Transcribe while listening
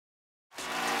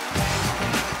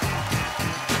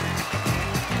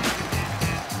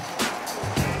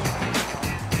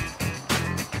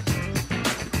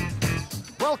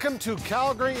Welcome to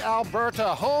Calgary,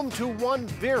 Alberta, home to one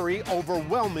very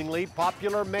overwhelmingly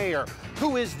popular mayor.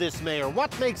 Who is this mayor?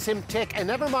 What makes him tick? And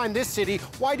never mind this city,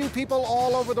 why do people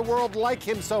all over the world like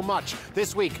him so much?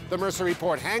 This week, the Mercer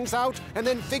Report hangs out and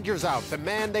then figures out the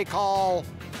man they call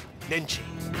Nenshi.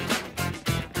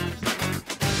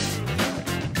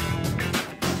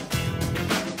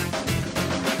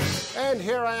 And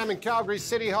here I am in Calgary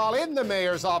City Hall in the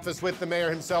mayor's office with the mayor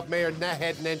himself, Mayor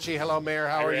Naheed Nenshi. Hello, Mayor.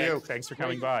 How are you? Thanks for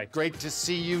coming by. Great to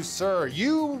see you, sir.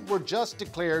 You were just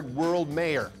declared world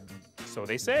mayor. So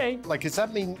they say. Like, does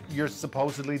that mean you're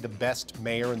supposedly the best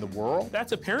mayor in the world?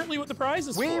 That's apparently what the prize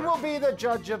is for. We will be the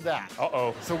judge of that.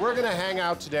 Uh-oh. So we're going to hang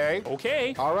out today.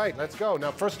 Okay. All right, let's go.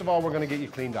 Now, first of all, we're going to get you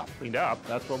cleaned up. Cleaned up?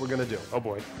 That's what we're going to do. Oh,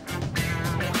 boy.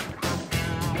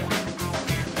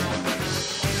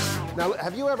 Now,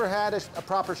 have you ever had a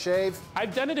proper shave?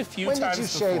 I've done it a few When times did you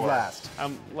shave before. last?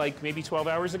 Like maybe 12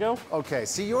 hours ago. Okay,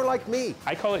 see, you're like me.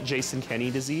 I call it Jason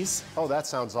Kenney disease. Oh, that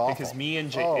sounds awful. Because me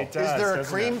and it does, is there a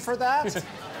cream for that?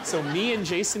 So me and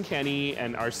Jason Kenney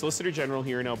and our Solicitor General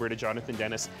here in Alberta, Jonathan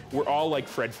Dennis, we're all like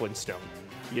Fred Flintstone.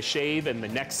 You shave and the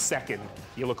next second,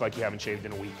 you look like you haven't shaved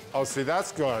in a week. Oh, see,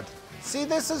 that's good. See,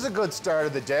 this is a good start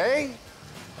of the day.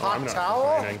 Hot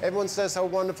towel. Complaining. Everyone says how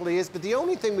wonderful he is, but the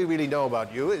only thing we really know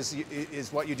about you is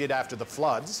what you did after the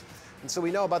floods. And so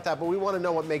we know about that, but we want to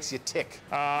know what makes you tick.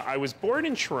 I was born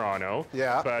in Toronto.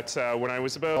 Yeah. But when I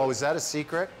was about... Oh, is that a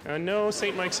secret? No,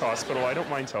 St. Mike's Hospital. I don't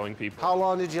mind telling people. How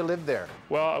long did you live there?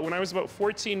 Well, when I was about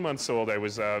 14 months old, I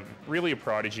was really a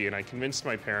prodigy, and I convinced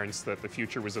my parents that the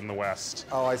future was in the West.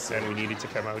 Oh, I see. And we needed to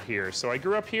come out here. So I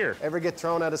grew up here. Ever get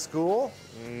thrown out of school?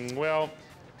 Well,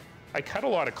 I cut a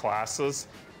lot of classes.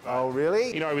 Oh,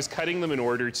 really? You know, I was cutting them in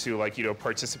order to, like, you know,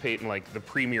 participate in, like, the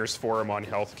Premier's Forum on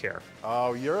Healthcare.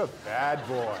 Oh, you're a bad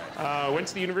boy. I went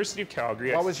to the University of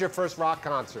Calgary. What was your first rock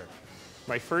concert?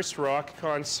 My first rock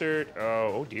concert?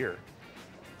 Oh, dear.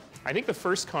 I think the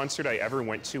first concert I ever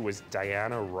went to was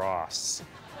Diana Ross.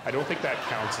 I don't think that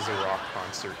counts as a rock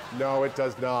concert. No, it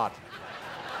does not.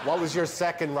 What was your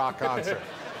second rock concert?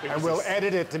 And we'll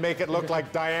edit it to make it look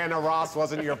like Diana Ross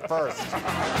wasn't your first.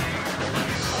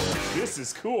 This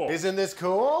is cool. Isn't this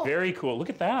cool? Very cool. Look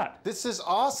at that. This is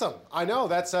awesome. I know,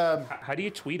 that's a... How do you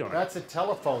tweet on it? That's a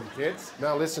telephone, kids.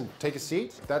 Now listen, take a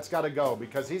seat. That's got to go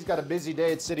because he's got a busy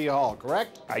day at City Hall,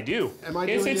 correct? I do. Am I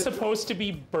Is doing it it- supposed to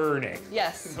be burning?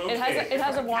 Yes, Okay. it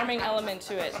has a warming element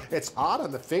to it. It's hot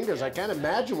on the fingers. I can't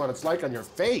imagine what it's like on your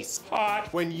face.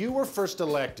 Hot. When you were first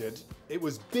elected, it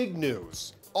was big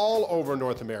news all over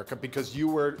North America because you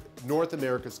were North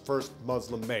America's first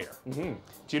Muslim mayor. Do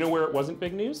you know where it wasn't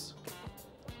big news?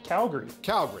 Calgary.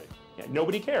 Calgary. Yeah,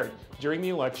 nobody cared. During the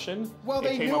election, Well, it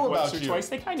they came knew up about once or you. twice.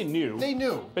 They kind of knew. They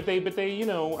knew. But they, you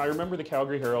know, I remember the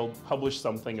Calgary Herald published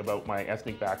something about my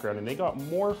ethnic background, and they got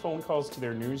more phone calls to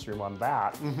their newsroom on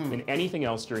that than anything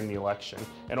else during the election.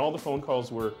 And all the phone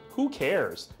calls were, "Who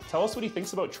cares? Tell us what he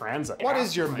thinks about transit." What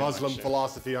is your After my Muslim election.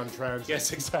 philosophy on transit?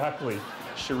 Yes, exactly.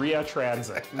 Sharia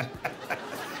transit.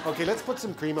 Okay, let's put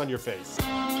some cream on your face.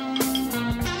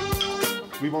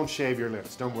 We won't shave your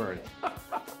lips, don't worry.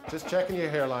 Just checking your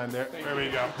hairline there. There we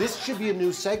go. This should be a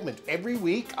new segment. Every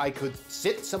week, I could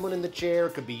sit someone in the chair.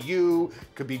 Could be you,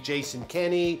 could be Jason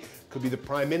Kenney, could be the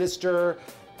Prime Minister,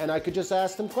 and I could just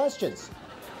ask them questions.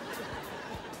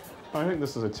 I think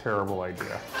this is a terrible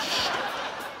idea.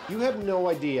 You have no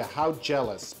idea how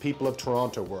jealous people of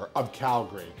Toronto were of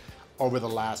Calgary over the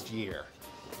last year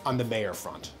on the mayor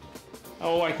front.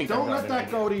 Oh, I think Don't I've got let an that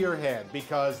idea. go to your head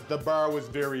because the bar was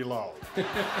very low.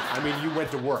 I mean, you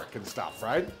went to work and stuff,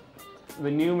 right?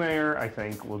 The new mayor, I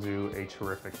think, will do a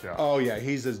terrific job. Oh yeah,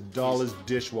 he's as dull as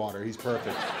dishwater. He's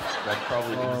perfect. That's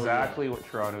probably exactly what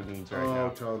Toronto needs right now.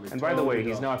 Totally, And by the way,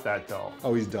 totally he's dull. not that dull.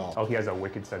 Oh, he's dull. Oh, he has a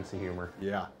wicked sense of humor.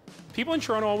 Yeah. People in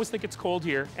Toronto always think it's cold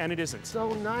here, and it isn't.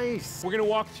 So nice. We're gonna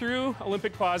walk through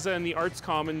Olympic Plaza and the Arts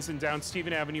Commons and down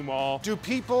Stephen Avenue Mall. Do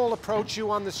people approach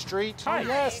you on the street? Hi.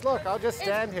 Yes, look, I'll just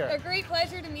stand It's a here. great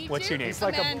pleasure to meet What's you. your name? He's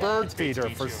like Amanda. a bird feeder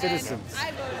meet for you. citizens.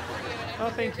 I voted for you. And I Oh,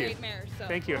 think thank you're you. a great mayor, so.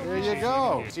 Thank you. There you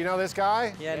go. Do you know this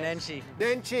guy? Yeah, Nenshi.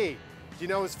 Nenshi. Do you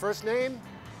know his first name?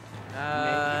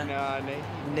 I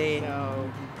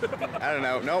don't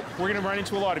know. Nope. We're gonna run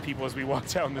into a lot of people as we walk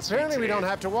down the street. Apparently we today. don't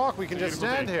have to walk. We can just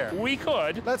Beautiful stand day. here. We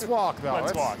could. Let's walk, though.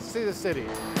 Let's walk. See the city.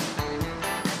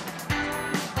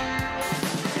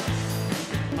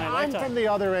 I'm from the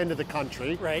other end of the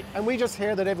country. Right. And we just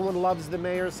hear that everyone loves the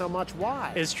mayor so much.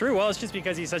 Why? It's true. Well, it's just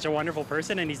because he's such a wonderful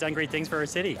person and he's done great things for our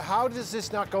city. How does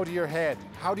this not go to your head?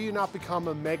 How do you not become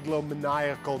a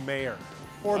megalomaniacal mayor?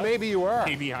 Or maybe you are.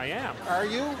 Maybe I am. Are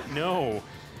you? No.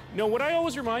 No, what I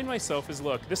always remind myself is,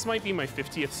 look, this might be my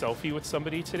 50th selfie with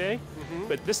somebody today,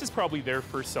 but this is probably their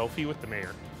first selfie with the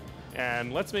mayor.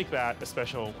 And let's make that a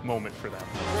special moment for them.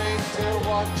 3, 2,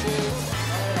 1, cheers.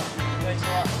 Thanks a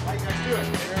lot. How you guys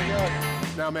doing? Very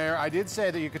good. Now, Mayor, I did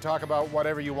say that you could talk about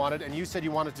whatever you wanted, and you said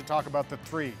you wanted to talk about the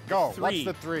 3. Go. What's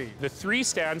the 3? The 3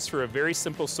 stands for a very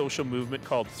simple social movement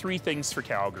called 3 Things for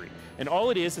Calgary. And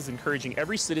all it is encouraging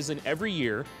every citizen every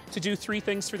year to do 3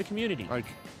 things for the community. Like?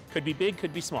 Could be big,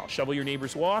 could be small. Shovel your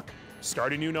neighbor's walk,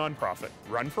 start a new nonprofit,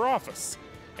 run for office.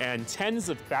 And tens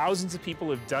of thousands of people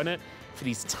have done it for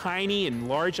these tiny and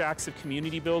large acts of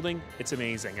community building. It's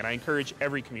amazing, and I encourage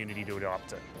every community to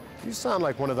adopt it. You sound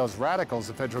like one of those radicals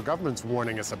the federal government's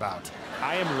warning us about.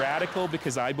 I am radical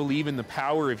because I believe in the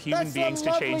power of human beings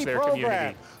to change their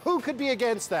community. Who could be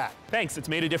against that? Thanks, it's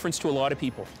made a difference to a lot of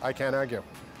people. I can't argue.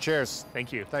 Cheers.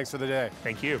 Thank you. Thanks for the day.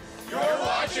 Thank you. You're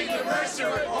watching the Mercer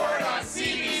Report.